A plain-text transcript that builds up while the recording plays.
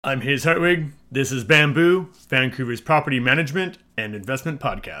I'm Hayes Hartwig. This is Bamboo, Vancouver's property management and investment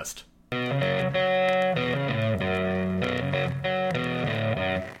podcast.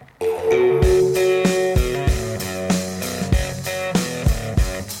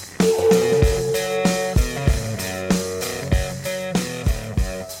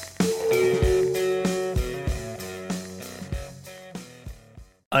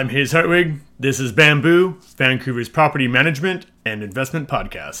 I'm Hayes Hartwig. This is Bamboo, Vancouver's property management and investment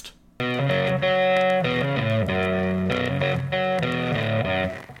podcast.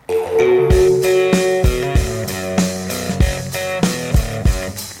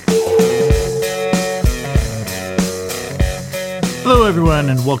 Hello everyone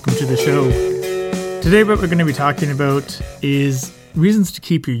and welcome to the show. Today what we're going to be talking about is reasons to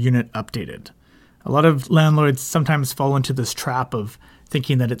keep your unit updated. A lot of landlords sometimes fall into this trap of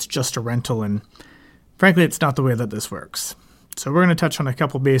thinking that it's just a rental, and frankly it's not the way that this works. So we're going to touch on a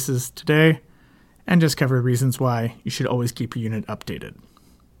couple bases today and just cover reasons why you should always keep your unit updated.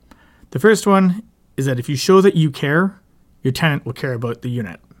 The first one is that if you show that you care, your tenant will care about the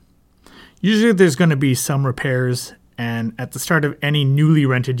unit. Usually there's going to be some repairs, and at the start of any newly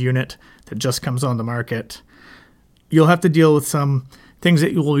rented unit that just comes on the market, you'll have to deal with some things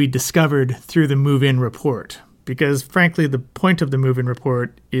that will be discovered through the move-in report. Because frankly, the point of the move-in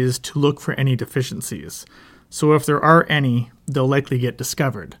report is to look for any deficiencies. So if there are any, they'll likely get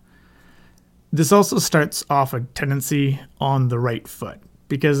discovered. This also starts off a tenancy on the right foot.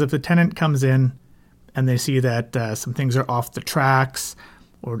 Because if the tenant comes in and they see that some things are off the tracks,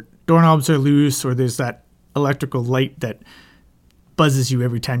 or doorknobs are loose, or there's that electrical light that buzzes you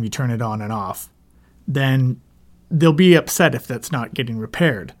every time you turn it on and off, then they'll be upset if that's not getting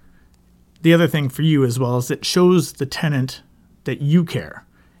repaired. The other thing for you as well is it shows the tenant that you care.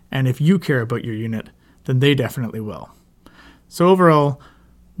 And if you care about your unit, then they definitely will. So overall,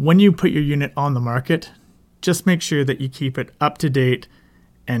 when you put your unit on the market, just make sure that you keep it up to date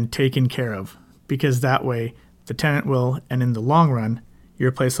and taken care of, because that way the tenant will, and in the long run,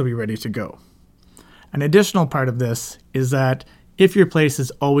 your place will be ready to go. An additional part of this is that if your place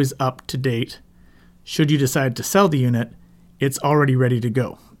is always up to date, should you decide to sell the unit, it's already ready to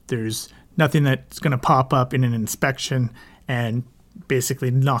go. There's nothing that's going to pop up in an inspection and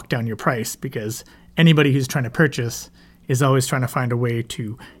basically knock down your price, because anybody who's trying to purchase is always trying to find a way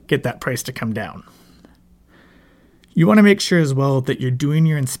to get that price to come down. You want to make sure as well that you're doing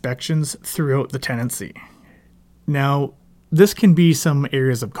your inspections throughout the tenancy. Now, this can be some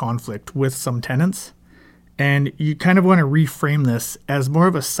areas of conflict with some tenants, and you kind of want to reframe this as more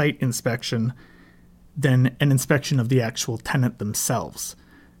of a site inspection than an inspection of the actual tenant themselves.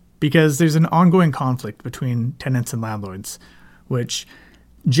 Because there's an ongoing conflict between tenants and landlords, which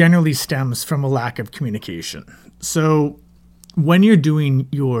generally stems from a lack of communication. So when you're doing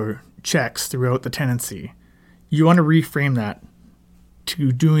your checks throughout the tenancy, you want to reframe that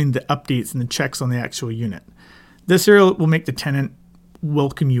to doing the updates and the checks on the actual unit. This area will make the tenant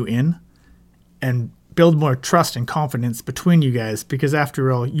welcome you in and build more trust and confidence between you guys, because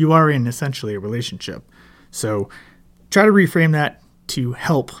after all, you are in essentially a relationship. So try to reframe that to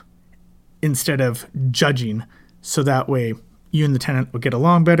help instead of judging, so that way you and the tenant will get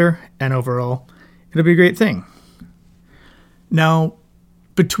along better, and overall it'll be a great thing. Now,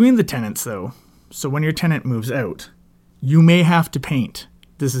 between the tenants though, so when your tenant moves out, you may have to paint.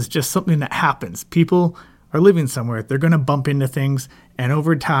 This is just something that happens. People are living somewhere, they're going to bump into things, and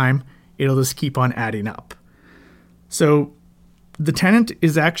over time it'll just keep on adding up. So the tenant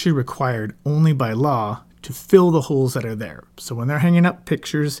is actually required only by law to fill the holes that are there. So when they're hanging up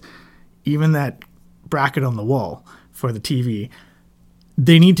pictures, even that bracket on the wall for the TV,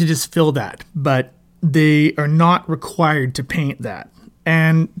 they need to just fill that, but they are not required to paint that.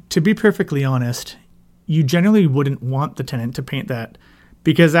 And to be perfectly honest, you generally wouldn't want the tenant to paint that,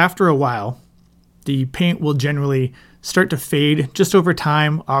 because after a while, the paint will generally start to fade just over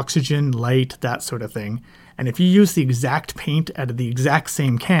time, oxygen, light, that sort of thing. And if you use the exact paint out of the exact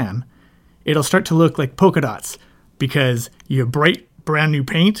same can, it'll start to look like polka dots, because you have bright, brand new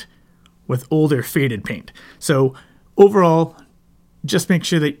paint with older faded paint. So overall, just make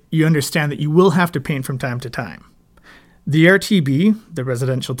sure that you understand that you will have to paint from time to time. The RTB, the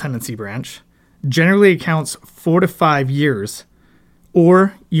residential tenancy branch, generally accounts 4 to 5 years,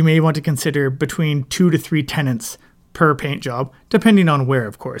 or you may want to consider between 2 to 3 tenants per paint job, depending on where,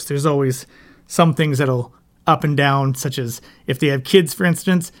 of course. There's always some things that'll up and down, such as if they have kids, for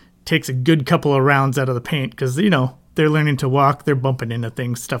instance, takes a good couple of rounds out of the paint, because, they're learning to walk, they're bumping into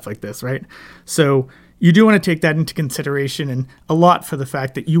things, stuff like this, right? So you do want to take that into consideration, and a lot for the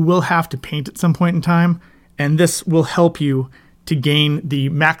fact that you will have to paint at some point in time, and this will help you to gain the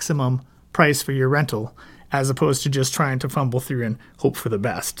maximum price for your rental, as opposed to just trying to fumble through and hope for the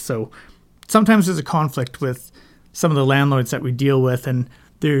best. So sometimes there's a conflict with some of the landlords that we deal with, and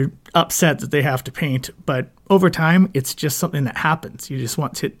they're upset that they have to paint. But over time, it's just something that happens. You just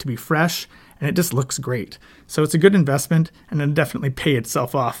want it to be fresh, and it just looks great. So it's a good investment, and it'll definitely pay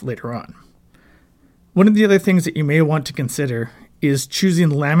itself off later on. One of the other things that you may want to consider is choosing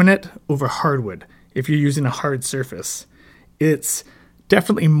laminate over hardwood if you're using a hard surface. It's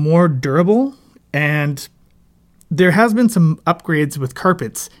definitely more durable, and there has been some upgrades with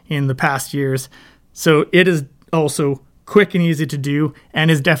carpets in the past years, so it is also quick and easy to do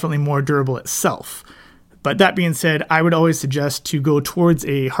and is definitely more durable itself. But that being said, I would always suggest to go towards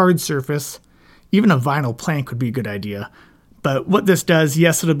a hard surface. Even a vinyl plank would be a good idea. But what this does,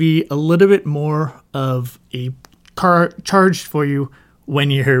 yes, it'll be a little bit more of a charge for you when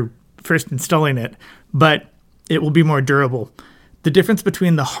you're first installing it, but it will be more durable. The difference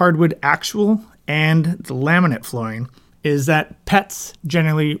between the hardwood actual and the laminate flooring is that pets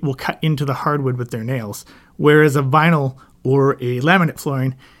generally will cut into the hardwood with their nails, whereas a vinyl or a laminate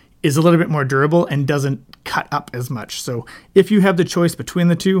flooring is a little bit more durable and doesn't cut up as much. So if you have the choice between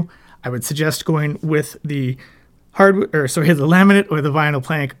the two, I would suggest going with the the laminate or the vinyl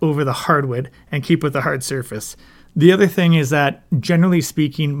plank over the hardwood and keep with the hard surface. The other thing is that, generally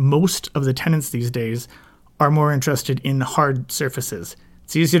speaking, most of the tenants these days are more interested in hard surfaces.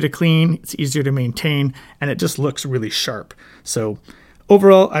 It's easier to clean, it's easier to maintain, and it just looks really sharp. So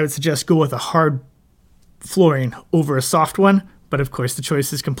overall, I would suggest go with a hard flooring over a soft one, but of course the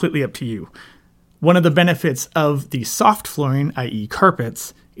choice is completely up to you. One of the benefits of the soft flooring, i.e.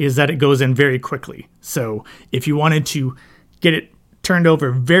 carpets, is that it goes in very quickly. So if you wanted to get it turned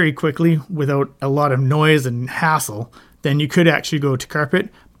over very quickly without a lot of noise and hassle, then you could actually go to carpet.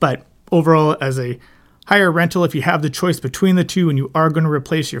 But overall, as a higher rental, if you have the choice between the two and you are going to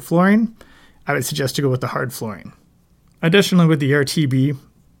replace your flooring, I would suggest to go with the hard flooring. Additionally, with the RTB,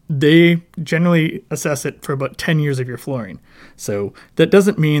 they generally assess it for about 10 years of your flooring. So that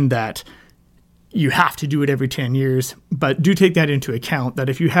doesn't mean that you have to do it every 10 years, but do take that into account, that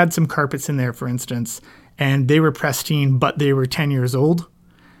if you had some carpets in there, for instance, and they were pristine, but they were 10 years old,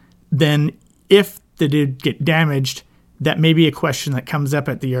 then if they did get damaged, that may be a question that comes up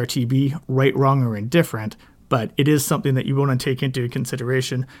at the RTB, right, wrong, or indifferent, but it is something that you want to take into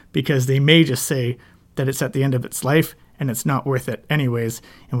consideration, because they may just say that it's at the end of its life and it's not worth it anyways,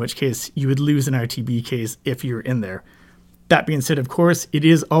 in which case you would lose an RTB case if you're in there. That being said, of course, it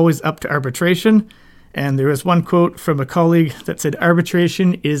is always up to arbitration. And there was one quote from a colleague that said,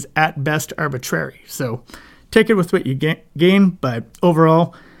 arbitration is at best arbitrary. So take it with what you gain, but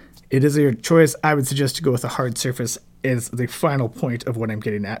overall, it is your choice. I would suggest to go with a hard surface as the final point of what I'm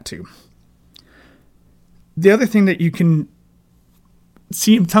getting at to. The other thing that you can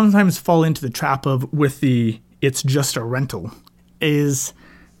see sometimes fall into the trap of with the it's just a rental is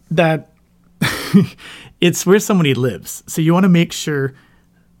that it's where somebody lives. So you want to make sure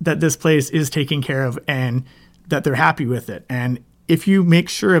that this place is taken care of and that they're happy with it. And if you make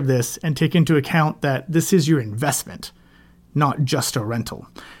sure of this and take into account that this is your investment, not just a rental,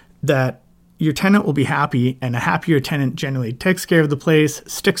 that your tenant will be happy, and a happier tenant generally takes care of the place,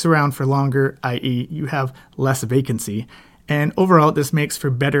 sticks around for longer, i.e. you have less vacancy. And overall, this makes for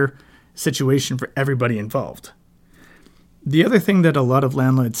better situation for everybody involved. The other thing that a lot of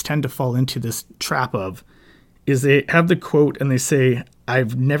landlords tend to fall into this trap of is they have the quote and they say,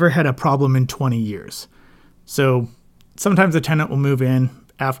 I've never had a problem in 20 years. So sometimes a tenant will move in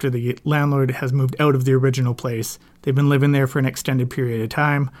after the landlord has moved out of the original place. They've been living there for an extended period of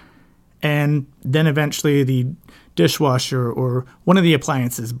time. And then eventually the dishwasher or one of the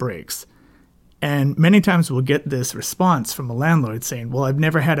appliances breaks. And many times we'll get this response from a landlord saying, well, I've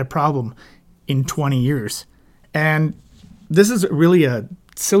never had a problem in 20 years. And this is really a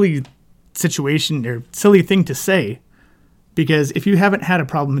silly situation or silly thing to say, because if you haven't had a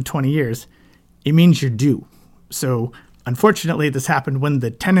problem in 20 years, it means you're due. So unfortunately, this happened when the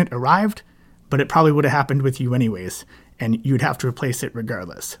tenant arrived, but it probably would have happened with you anyways, and you'd have to replace it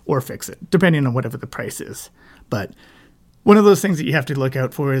regardless or fix it, depending on whatever the price is. But one of those things that you have to look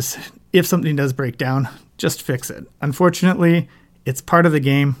out for is if something does break down, just fix it. Unfortunately, it's part of the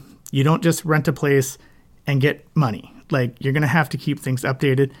game. You don't just rent a place and get money. Like, you're going to have to keep things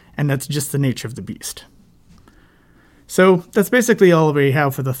updated, and that's just the nature of the beast. So that's basically all we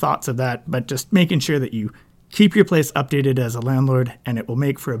have for the thoughts of that, but just making sure that you keep your place updated as a landlord, and it will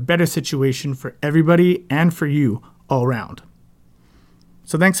make for a better situation for everybody and for you all around.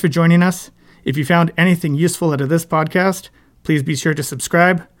 So thanks for joining us. If you found anything useful out of this podcast, please be sure to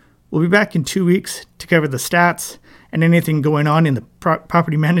subscribe. We'll be back in 2 weeks to cover the stats and anything going on in the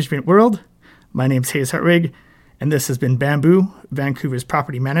property management world. My name's Hayes Hartwig, and this has been Bamboo, Vancouver's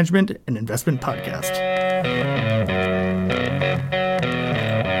property management and investment podcast.